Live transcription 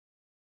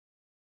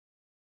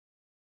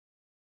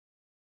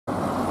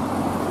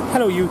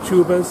Hello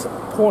YouTubers,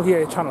 Paul here,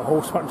 your channel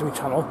host, welcome to my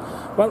channel.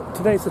 Well,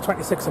 today is the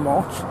 26th of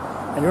March,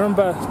 and you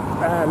remember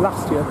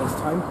last year at this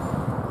time,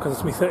 because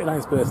it's my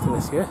 39th birthday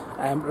this year,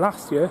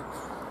 last year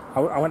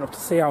I went up to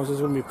see I was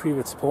with my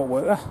previous support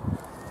worker.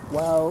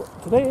 Well,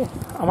 today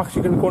I'm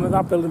actually going to go into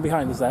that building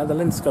behind us there, the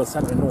Lynn Skills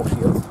Centre in North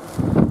Shields,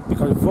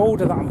 because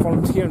Voda that I'm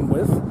volunteering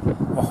with,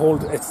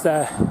 it's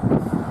their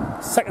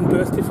second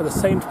birthday for the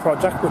S.A.I.N.T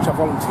project, which I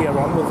volunteer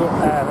on.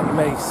 You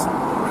may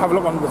have a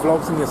look on the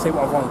vlogs and you'll see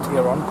what I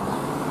volunteer on.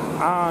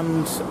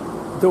 And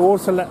they're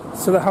also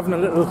they're having a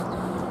little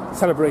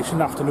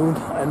celebration afternoon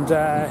and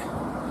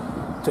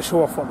to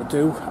show off what they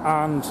do,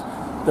 and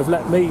they're going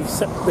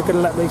to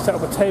let me set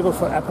up a table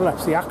for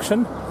epilepsy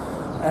action,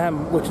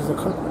 which is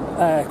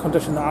a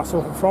condition that I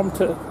suffer from,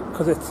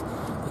 because it's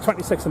the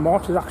 26th of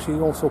March is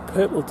actually also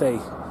Purple Day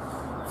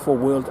for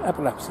World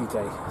Epilepsy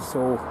Day.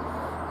 So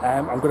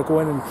I'm going to go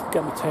in and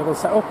get my table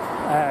set up,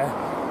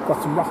 got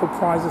some raffle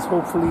prizes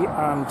hopefully,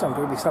 and I'm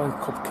going to be selling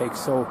cupcakes.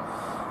 So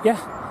yeah,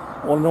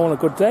 all in all a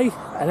good day.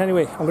 And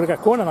anyway, I'm going to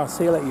get going and I'll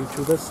see you later,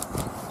 YouTubers.